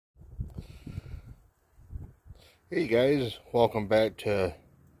Hey guys, welcome back to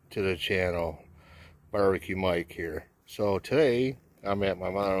the channel. Barbecue Mike here. So today I'm at my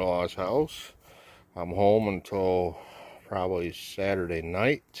mother-in-law's house. I'm home until probably Saturday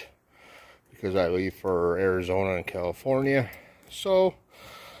night because I leave for Arizona and California. So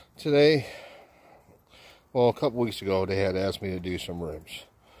today, well, a couple weeks ago they had asked me to do some ribs.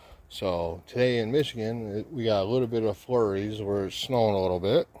 So today in Michigan we got a little bit of flurries where it's snowing a little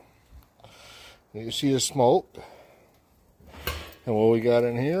bit. You see the smoke. And what we got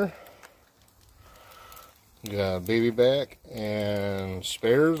in here, we got a baby back and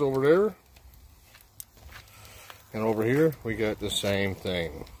spares over there. And over here, we got the same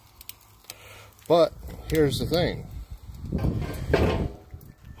thing. But here's the thing.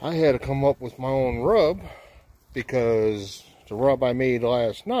 I had to come up with my own rub because the rub I made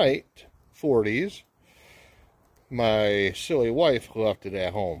last night, 40s, my silly wife left it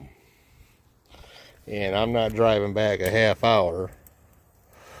at home. And I'm not driving back a half hour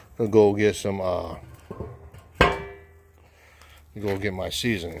to go get some, to go get my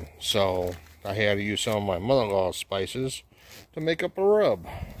seasoning. So I had to use some of my mother-in-law's spices to make up a rub.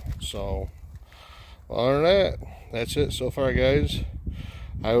 So other than that, that's it so far, guys.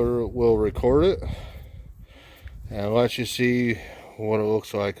 I will record it and let you see what it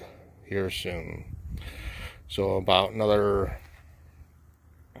looks like here soon. So about another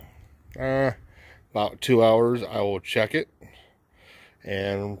about 2 hours, I will check it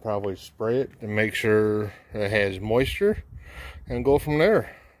and probably spray it to make sure it has moisture and go from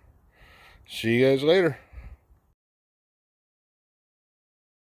there. See you guys later.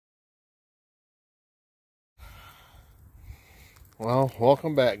 Well,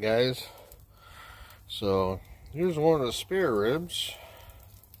 welcome back, guys. So here's one of the spare ribs,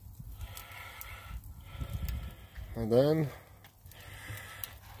 and then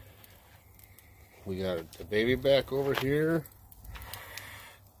we got the baby back over here.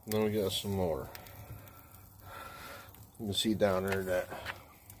 And then we got some more. You can see down there that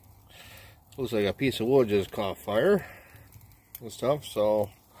looks like a piece of wood just caught fire and stuff. So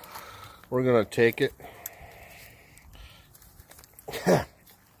we're gonna take it.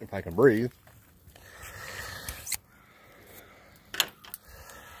 If I can breathe.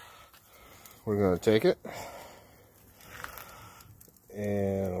 We're gonna take it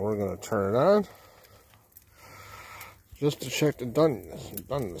and we're gonna turn it on. Just to check the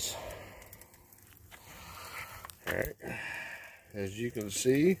doneness. Alright. As you can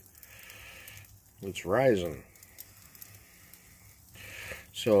see, it's rising.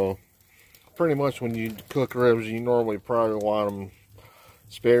 So, pretty much when you cook ribs, you normally probably want them,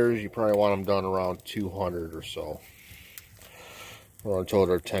 spares, you probably want them done around 200 or so. Or until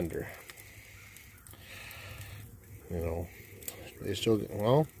they're tender. You know, they still get,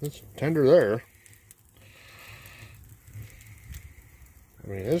 well, it's tender there. I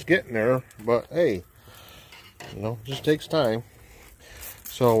mean, it's getting there, but hey, you know, it just takes time.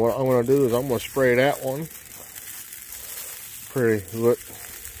 So what I'm going to do is I'm going to spray that one pretty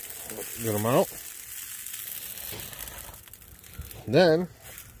good amount. Then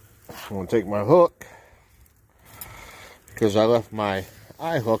I'm going to take my hook, because I left my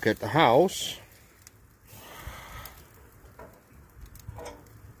eye hook at the house.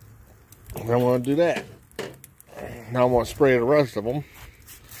 And I'm going to do that. Now I'm going to spray the rest of them.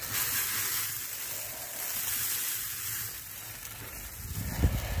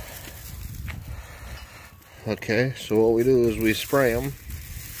 Okay, so what we do is we spray them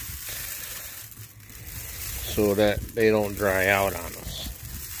so that they don't dry out on us.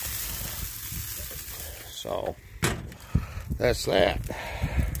 So that's that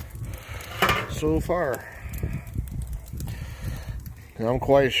so far. And I'm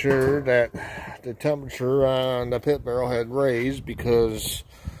quite sure that the temperature on the pit barrel had raised because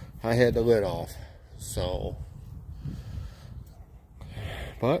I had the lid off. So,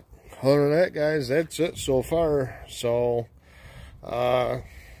 but other than that, guys, that's it so far. So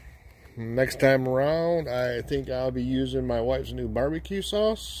next time around, I think I'll be using my wife's new barbecue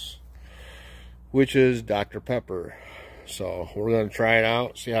sauce, which is Dr. Pepper. So we're going to try it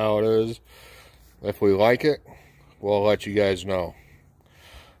out, see how it is. If we like it, we'll let you guys know.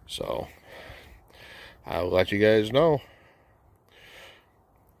 So I'll let you guys know.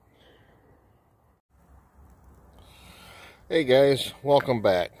 Hey guys, welcome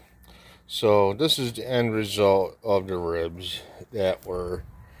back. So this is the end result of the ribs that were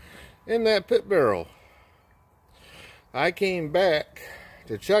in that pit barrel. I came back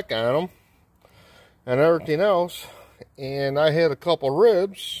to check on them and everything else, and I had a couple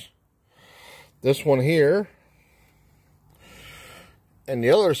ribs. This one here and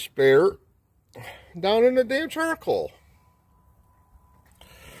the other spare down in the damn charcoal.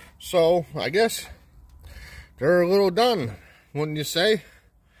 So I guess they're a little done, wouldn't you say?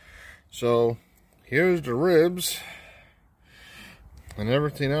 So here's the ribs and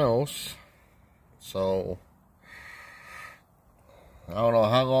everything else. So I don't know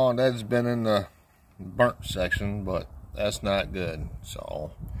how long that's been in the burnt section, but that's not good.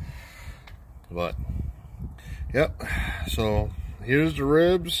 So, but yep, so here's the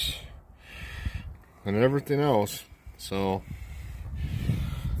ribs and everything else. So,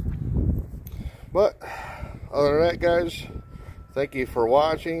 but other than that, guys, thank you for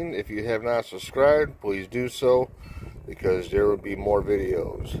watching. If you have not subscribed, please do so, because there will be more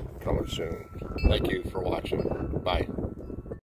videos coming soon. Thank you for watching. Bye.